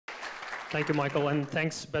Thank you, Michael, and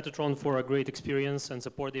thanks, Betatron, for a great experience and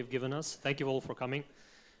support they've given us. Thank you all for coming.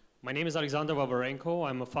 My name is Alexander Vavarenko.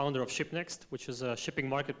 I'm a founder of SHIPNEXT, which is a shipping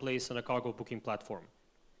marketplace and a cargo booking platform.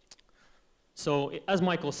 So, as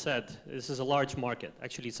Michael said, this is a large market.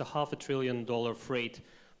 Actually, it's a $500 billion freight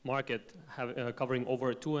market covering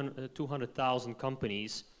over 200,000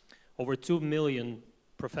 companies, over 2 million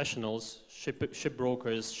professionals, ship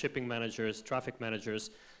brokers, shipping managers, traffic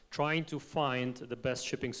managers, trying to find the best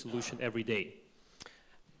shipping solution every day.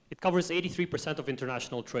 It covers 83% of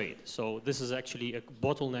international trade, so this is actually a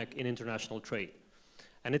bottleneck in international trade.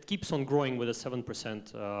 And it keeps on growing with a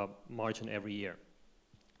 7% margin every year.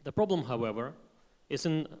 The problem, however, is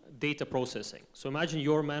in data processing. So imagine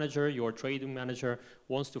your manager, your trading manager,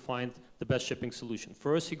 wants to find the best shipping solution.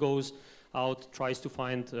 First, he goes out, tries to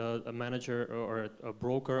find a manager or a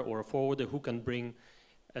broker or a forwarder who can bring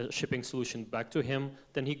a shipping solution back to him.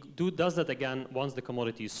 Then he does that again once the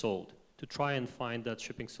commodity is sold to try and find that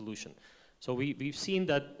shipping solution. So we've seen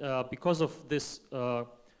that because of this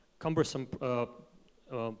cumbersome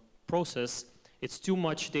process, it's too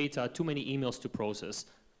much data, too many emails to process,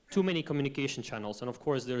 too many communication channels, and of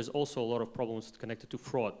course there is also a lot of problems connected to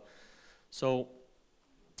fraud. So,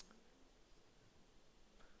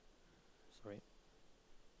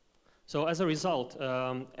 So as a result,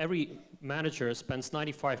 every manager spends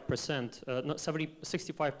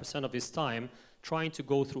 65% of his time trying to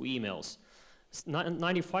go through emails.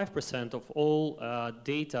 95% of all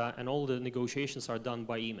data and all the negotiations are done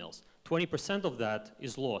by emails. 20% of that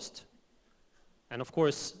is lost. And of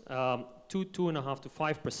course, 2.5 to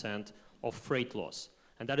 5% of freight loss.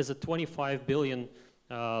 And that is a $25 billion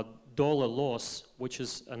loss, which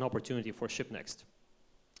is an opportunity for SHIPNEXT.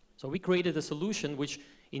 So we created a solution which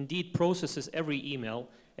indeed processes every email,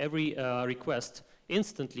 every request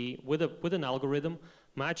instantly with an algorithm,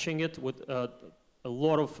 matching it with a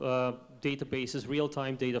lot of databases,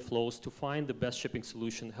 real-time data flows to find the best shipping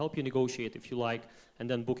solution, help you negotiate if you like, and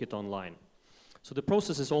then book it online. So the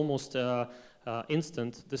process is almost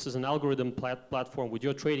instant. This is an algorithm platform with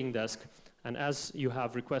your trading desk, and as you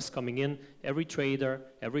have requests coming in, every trader,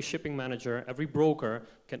 every shipping manager, every broker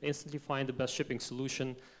can instantly find the best shipping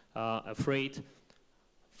solution, a freight,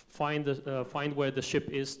 find where the ship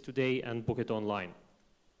is today and book it online.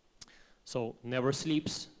 So never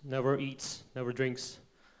sleeps, never eats, never drinks,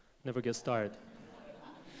 never gets tired.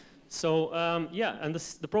 So yeah, and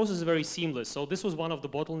the process is very seamless. So this was one of the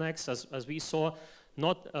bottlenecks, as we saw.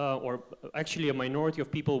 Or actually a minority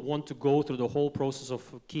of people want to go through the whole process of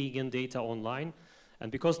keying in data online.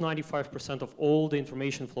 And because 95% of all the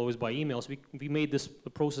information flow is by emails, we made this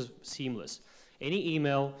process seamless. Any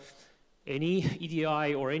email, any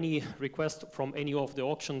EDI or any request from any of the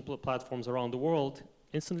auction platforms around the world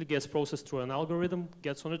instantly gets processed through an algorithm,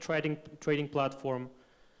 gets on a trading platform.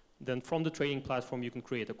 Then from the trading platform, you can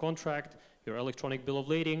create a contract, your electronic bill of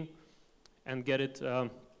lading, and get it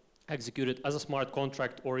executed as a smart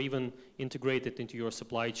contract or even integrate it into your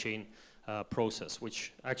supply chain process,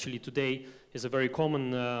 which actually today is a very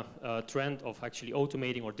common trend of actually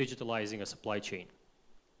automating or digitalizing a supply chain.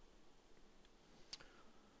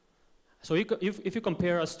 So if you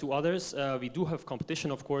compare us to others, we do have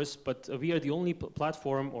competition, of course, but we are the only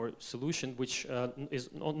platform or solution which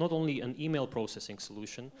is not only an email processing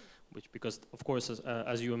solution, because, of course,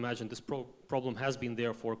 as you imagine, this problem has been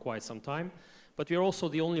there for quite some time, but we are also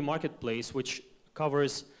the only marketplace which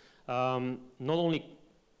covers not only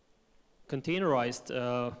containerized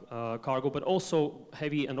cargo, but also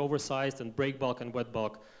heavy and oversized and break bulk and wet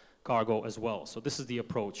bulk cargo as well. So this is the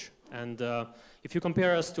approach. And if you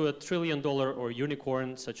compare us to a $1 trillion or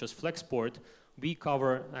unicorn such as Flexport, we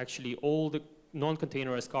cover actually all the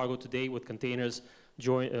non-containerized cargo today with containers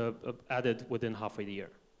added within half a year.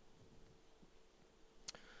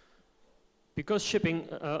 Because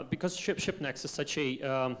SHIPNEXT is such a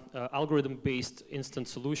algorithm-based instant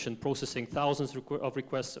solution processing thousands of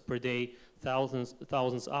requests per day,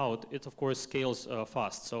 thousands out, it of course scales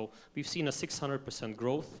fast. So we've seen a 600%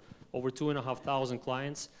 growth, over 2,500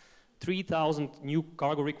 clients, 3,000 new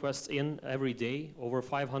cargo requests in every day, over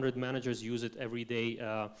 500 managers use it every day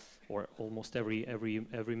or almost every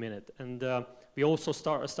minute. And we also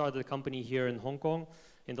started a company here in Hong Kong.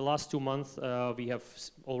 In the last 2 months, we have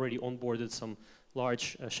already onboarded some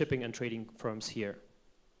large shipping and trading firms here.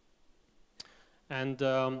 And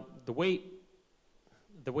the way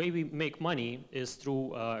we make money is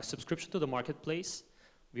through subscription to the marketplace.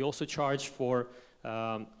 We also charge for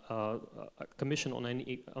a commission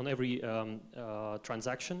on every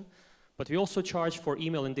transaction, but we also charge for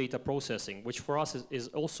email and data processing, which for us is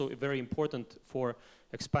also very important for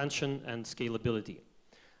expansion and scalability.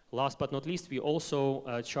 Last but not least, we also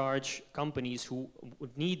charge companies who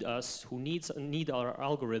would need us, who need our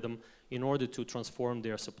algorithm in order to transform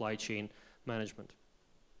their supply chain management.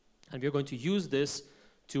 And we're going to use this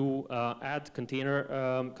to add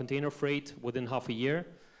container freight within half a year,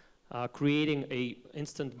 creating a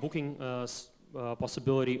instant booking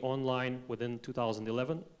possibility online within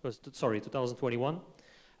 2021,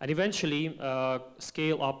 and eventually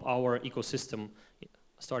scale up our ecosystem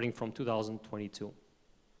starting from 2022.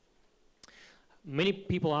 Many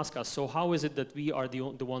people ask us, so how is it that we are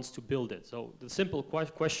the ones to build it? So the simple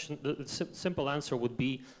question, the simple answer would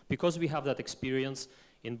be, because we have that experience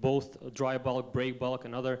in both dry bulk, break bulk,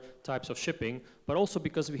 and other types of shipping, but also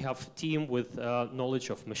because we have a team with knowledge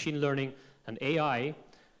of machine learning and AI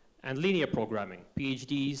and linear programming,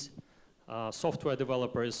 PhDs, software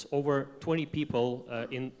developers, over 20 people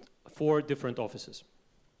in 4 different offices.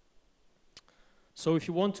 So if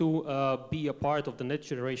you want to be a part of the next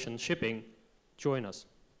generation shipping, join us.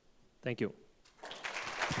 Thank you.